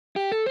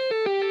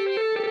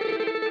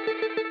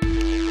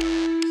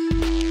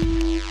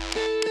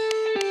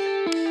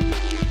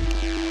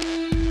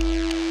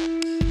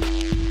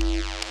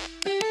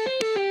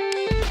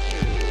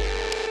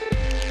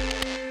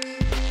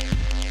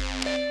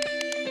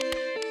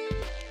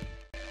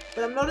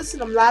But I'm noticing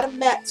a lot of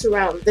mats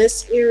around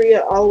this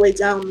area all the way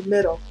down the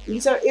middle.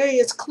 These are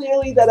areas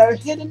clearly that are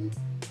hidden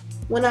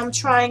when I'm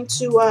trying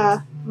to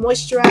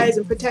moisturize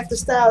and protect the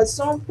style. It's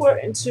so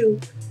important to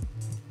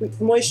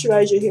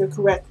moisturize your hair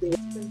correctly.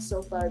 It's been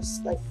so far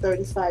just like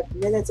 35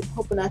 minutes. I'm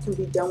hoping I can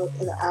be done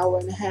within an hour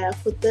and a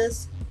half with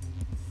this.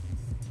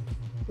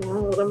 Now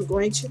what I'm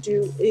going to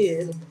do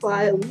is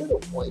apply a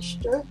little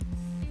moisture.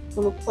 I'm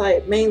going to apply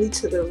it mainly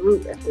to the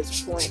root at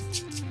this point,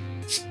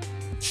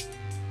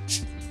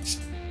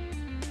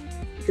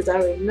 because I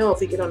already know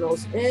if we get on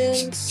those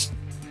ends,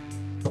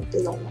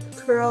 they don't want to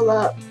curl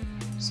up.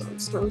 So I'm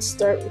just going to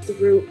start with the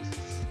root,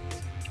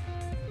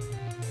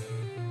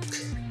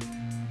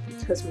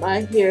 because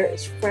my hair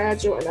is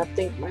fragile and I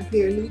think my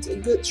hair needs a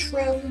good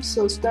trim.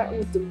 So starting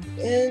with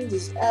the end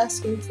is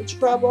asking for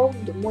trouble.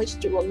 The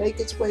moisture will make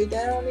its way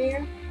down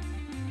here.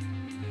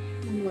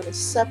 I'm going to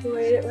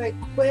separate it right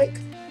quick.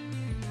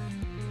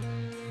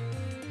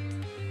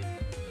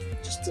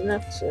 Just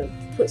enough to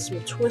put some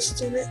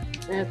twist in it.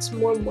 Add some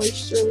more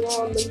moisture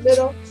along the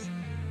middle.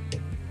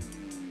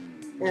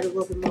 Add a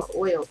little bit more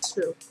oil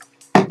too.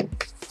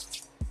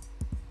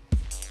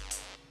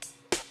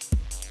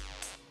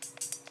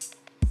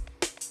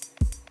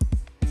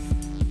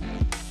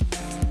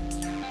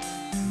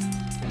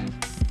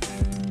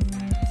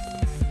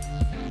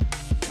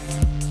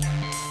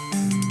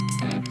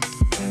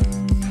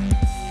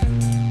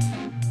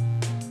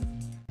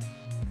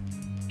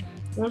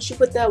 Once you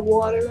put that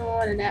water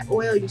on and that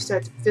oil, you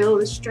start to feel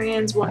the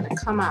strands wanting to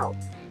come out.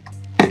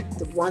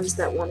 The ones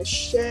that want to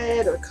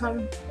shed or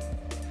become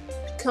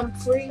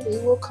free, they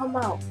will come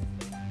out.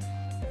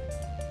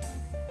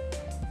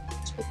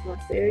 Take my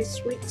very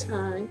sweet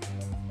time.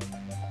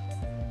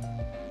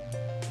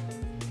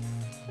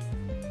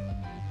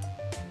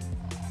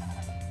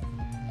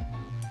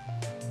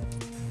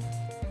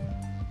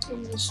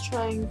 I'm just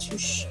trying to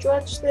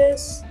stretch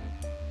this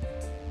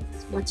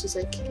as much as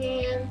I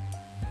can.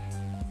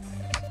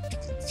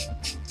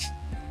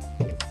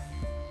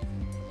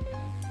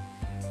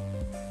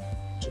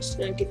 Just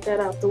gonna get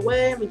that out the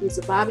way. I'm gonna use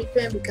a bobby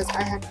pin because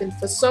I have been,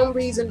 for some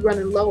reason,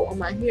 running low on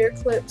my hair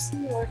clips.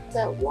 Work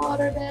that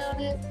water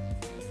down it.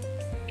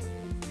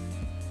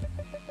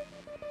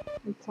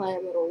 Apply a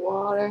little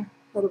water,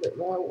 a little bit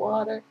more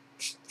water.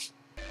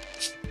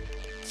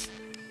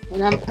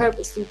 And I'm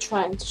purposely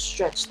trying to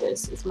stretch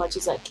this as much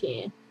as I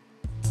can.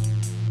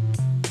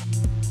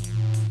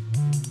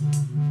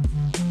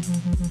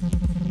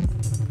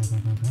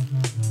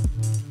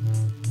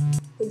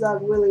 Because I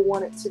really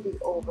want it to be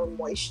over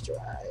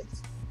moisturized.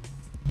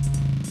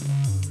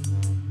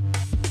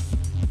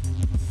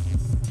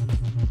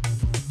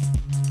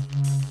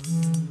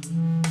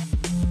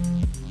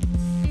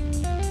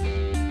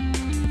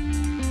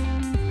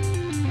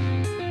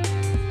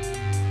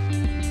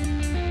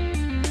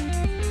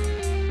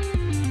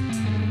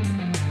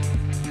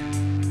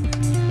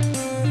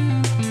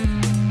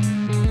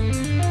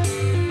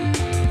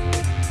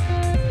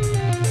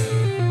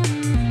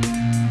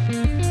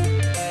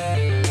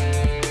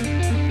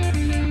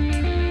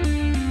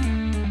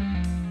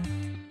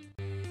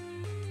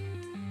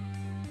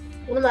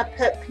 One of my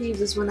pet peeves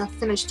is when I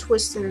finish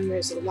twisting and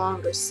there's a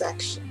longer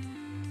section.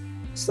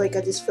 It's like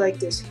I just feel like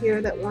there's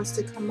hair that wants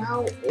to come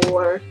out,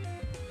 or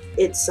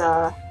it's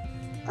a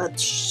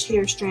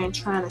hair strand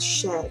trying to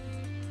shed.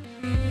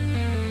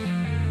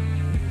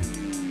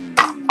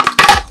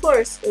 Of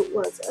course, it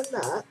was a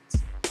knot,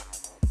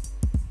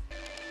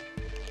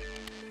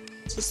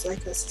 just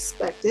like I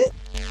suspected.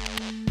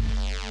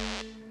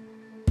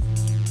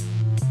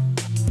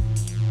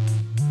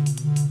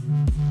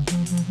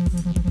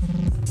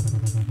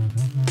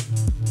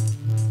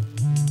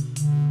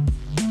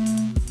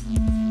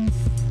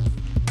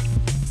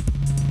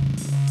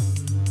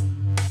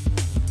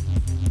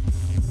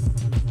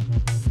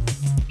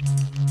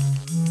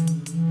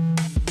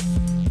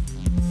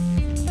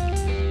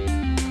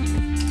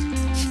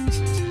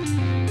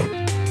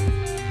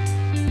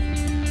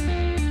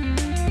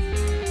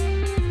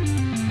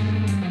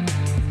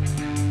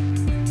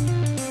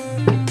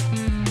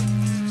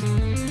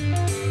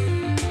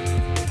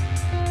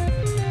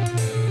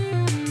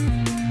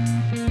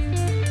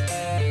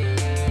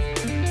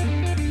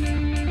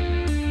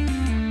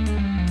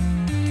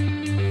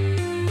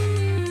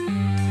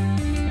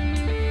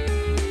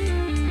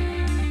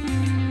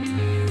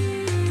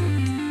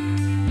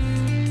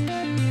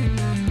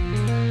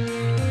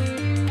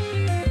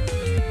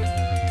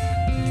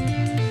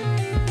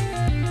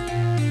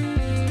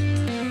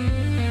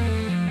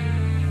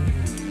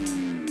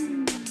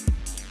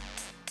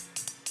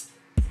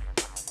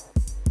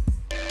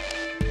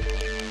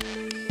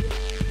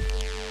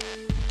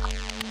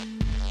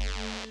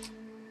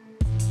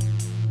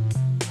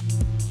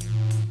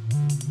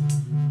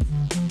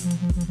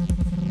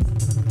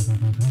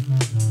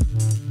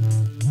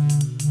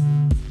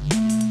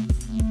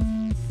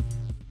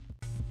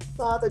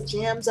 All the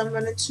jams I'm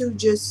running to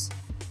just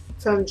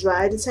from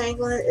dry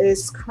detangling,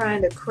 is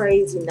kind of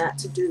crazy not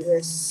to do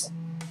this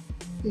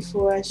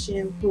before I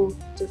shampoo.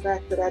 The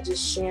fact that I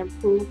just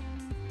shampoo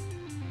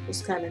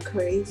is kind of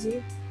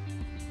crazy.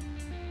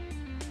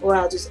 or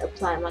I'll just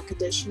apply my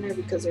conditioner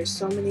because there's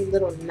so many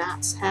little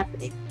knots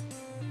happening.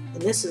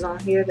 And this is on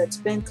here that's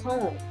been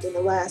combed in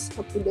the last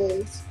couple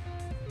days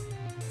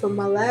from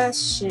my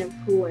last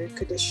shampoo and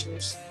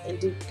conditioners and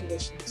deep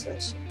conditioning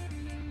session.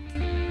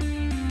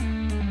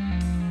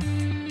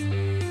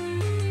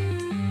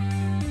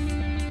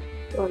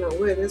 Don't know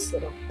where this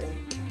little thing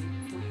came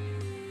from.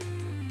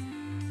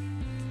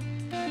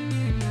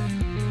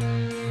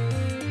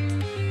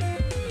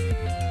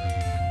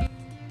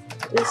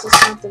 This is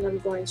something I'm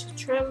going to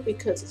trim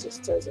because it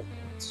just doesn't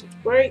want to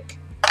break.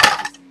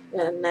 Got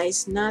a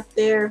nice knot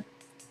there.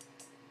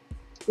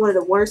 One of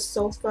the worst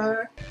so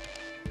far.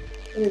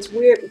 And it's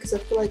weird because I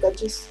feel like I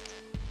just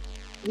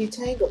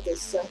detangled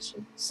this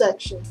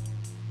section.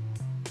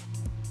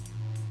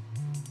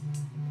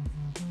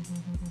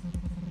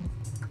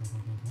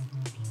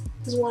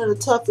 This is one of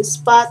the toughest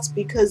spots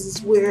because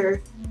it's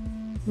where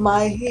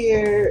my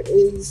hair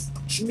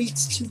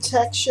meets two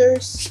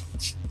textures.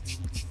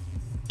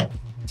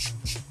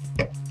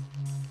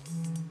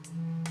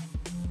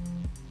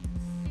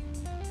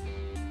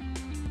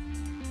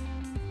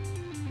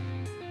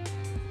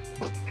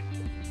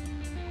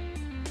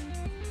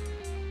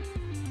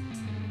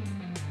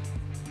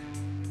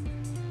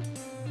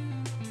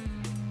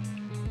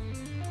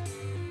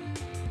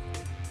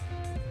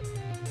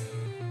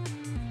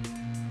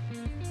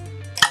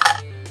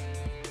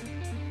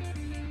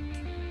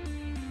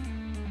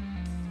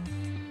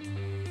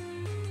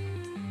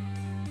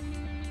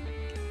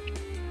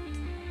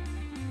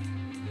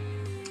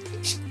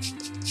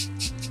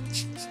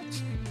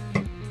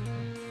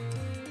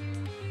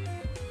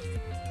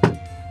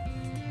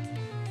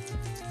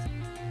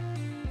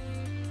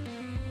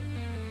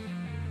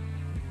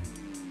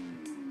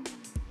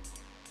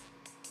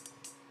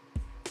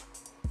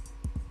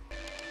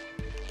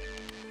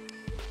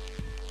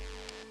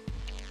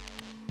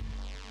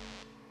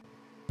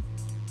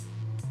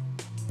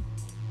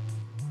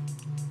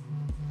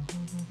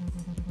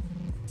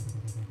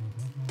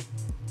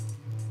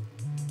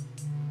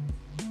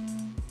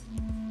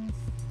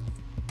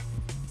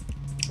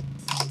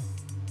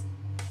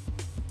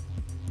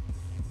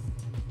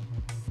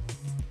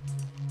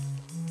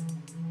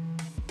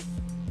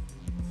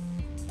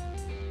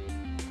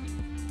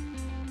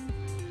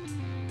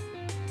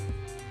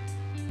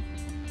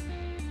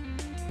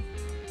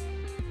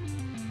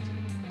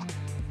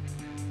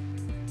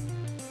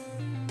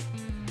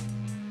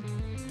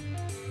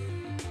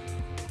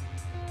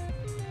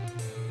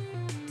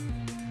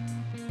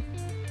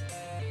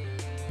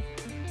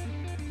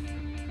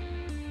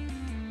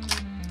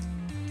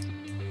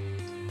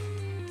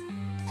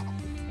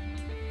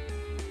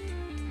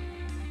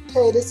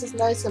 Okay, this is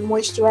nice and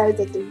moisturized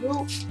at the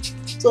root.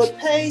 So it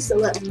pays to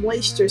let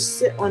moisture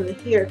sit on the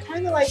hair.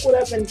 Kind of like what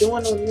I've been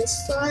doing on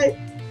this side.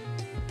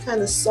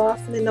 Kind of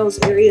softening those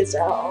areas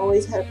that I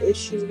always have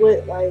issues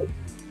with, like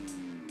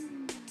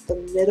the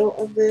middle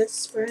of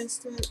this, for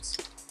instance.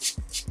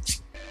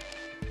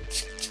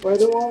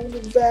 Right along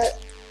the back.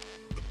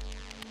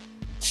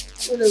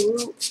 To the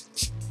root.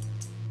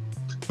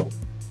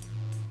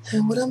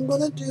 And what I'm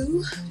going to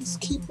do is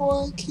keep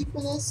on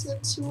keeping this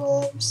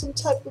into some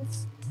type of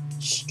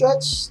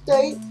stretch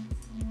state,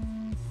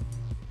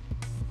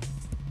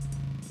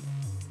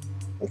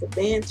 like a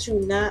Bantu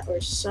knot or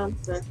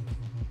something.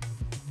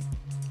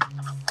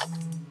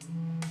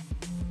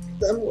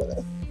 I'm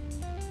gonna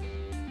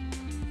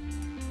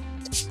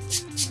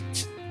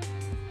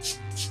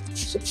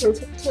it's a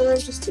perfect time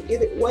just to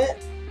get it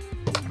wet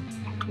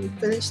and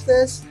finish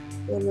this.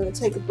 Then I'm gonna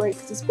take a break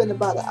because it's been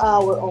about an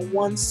hour on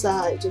one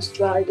side, just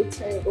dry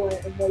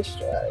detangling and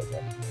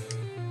moisturizing.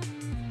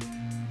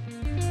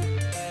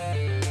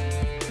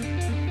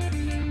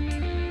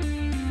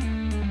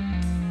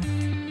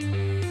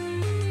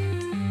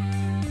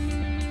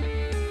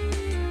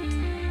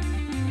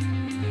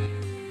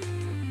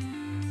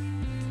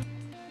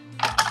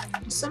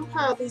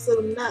 Somehow these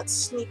little knots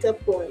sneak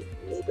up on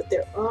me, but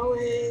they're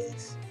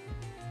always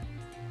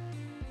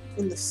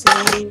in the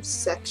same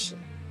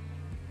section.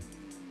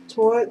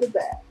 Toward the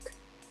back.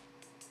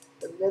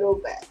 The middle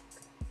back.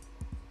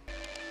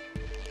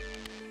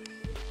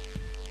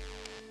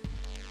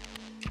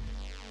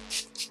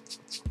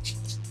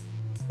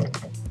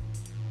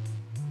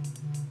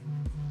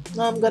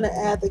 Now I'm going to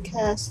add the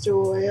castor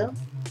oil.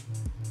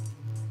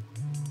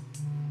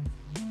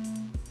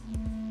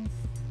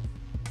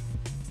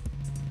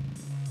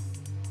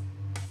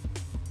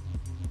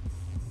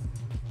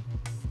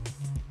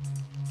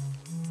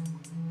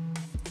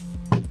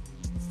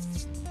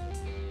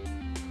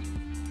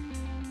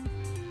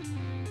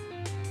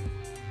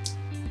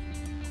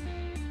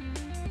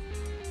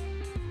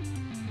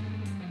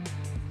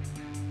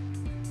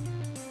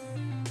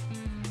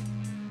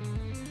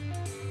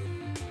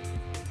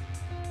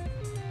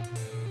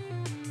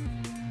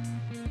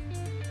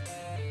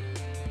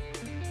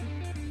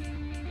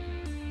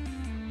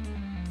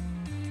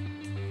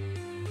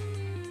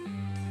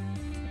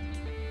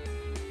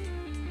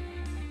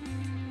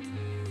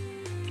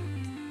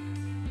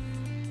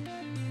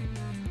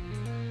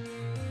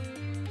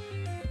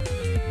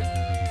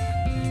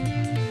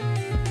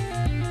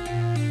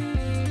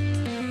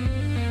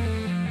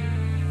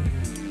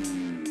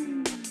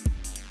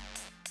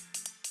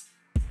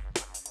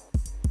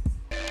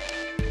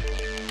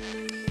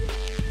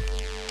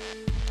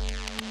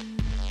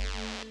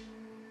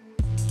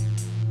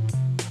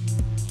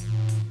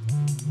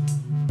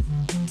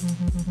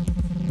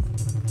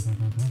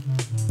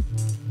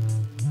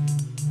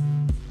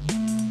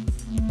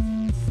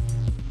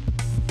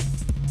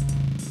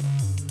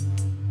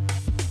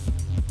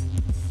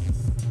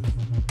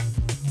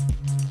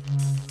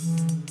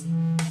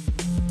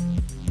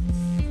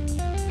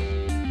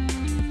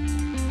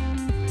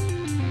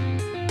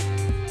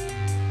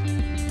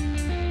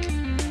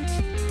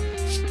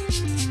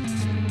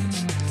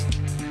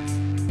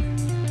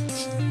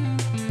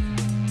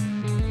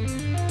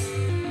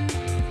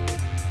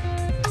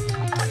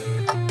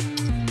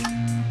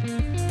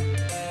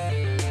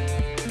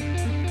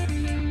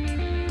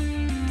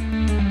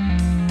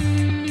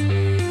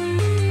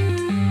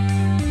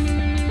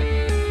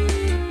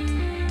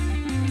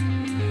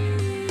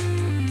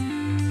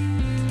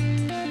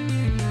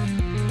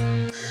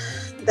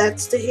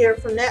 That's the hair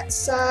from that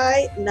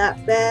side,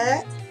 not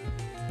bad.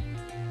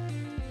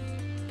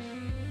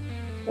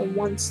 On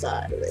one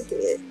side of the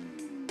head.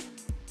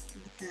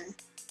 Okay.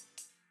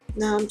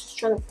 Now I'm just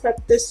trying to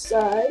prep this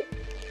side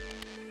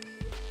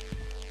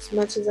as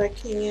much as I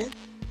can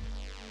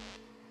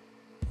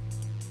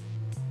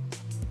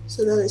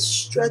so that it's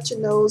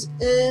stretching those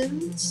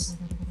ends.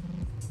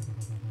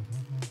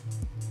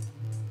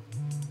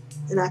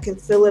 And I can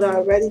feel it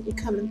already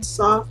becoming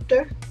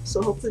softer.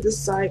 So hopefully this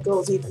side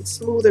goes even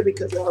smoother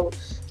because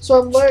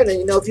so I'm learning,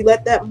 you know, if you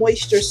let that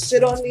moisture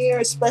sit on there,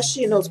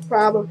 especially in those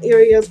problem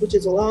areas, which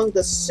is along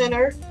the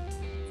center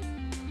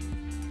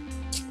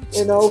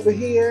and over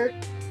here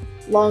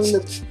along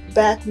the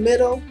back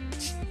middle,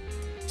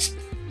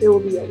 there will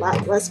be a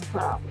lot less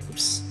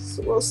problems.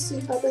 So we'll see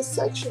how this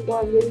section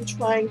goes. I'm really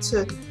trying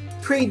to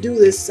pre-do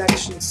this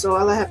section, so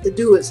all I have to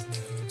do is,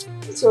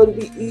 so it'll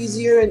be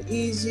easier and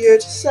easier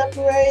to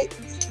separate.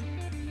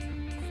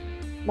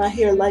 My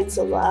hair likes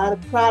a lot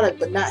of product,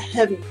 but not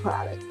heavy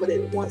product, but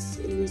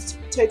it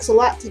takes a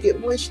lot to get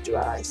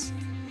moisturized.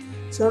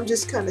 So I'm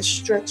just kind of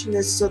stretching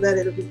this so that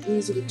it'll be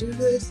easy to do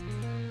this,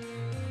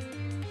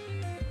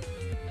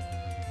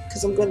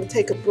 because I'm going to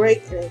take a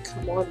break and then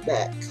come on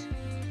back.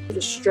 I'm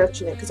just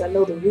stretching it because I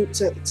know the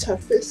roots are the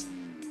toughest.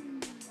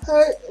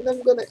 Alright, and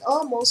I'm going to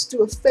almost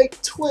do a fake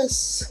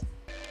twist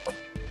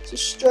to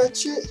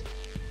stretch it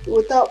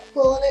without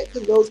pulling it,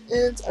 because those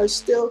ends are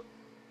still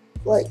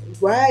like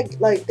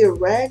they're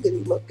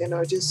raggedy looking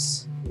or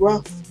just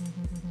rough.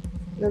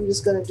 And I'm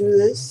just going to do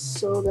this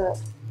so that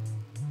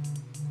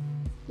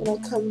when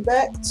I come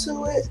back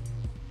to it,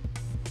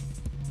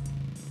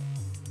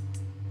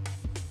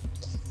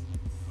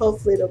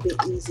 hopefully it'll be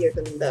easier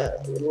than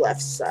the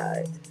left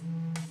side.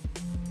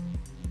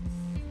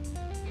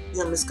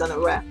 And I'm just going to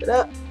wrap it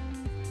up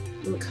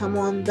and come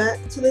on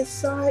back to this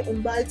side,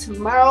 and by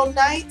tomorrow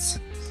night,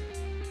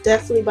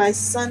 definitely by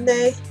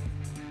Sunday,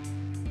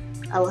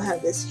 I will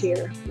have this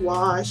hair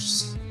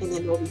washed, and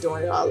then we'll be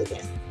doing it all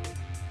again.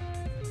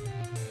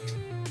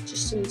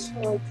 Just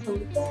until I come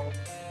back.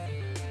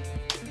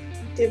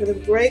 Give it a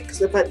break,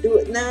 because if I do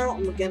it now,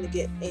 I'm going to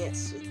get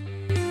antsy.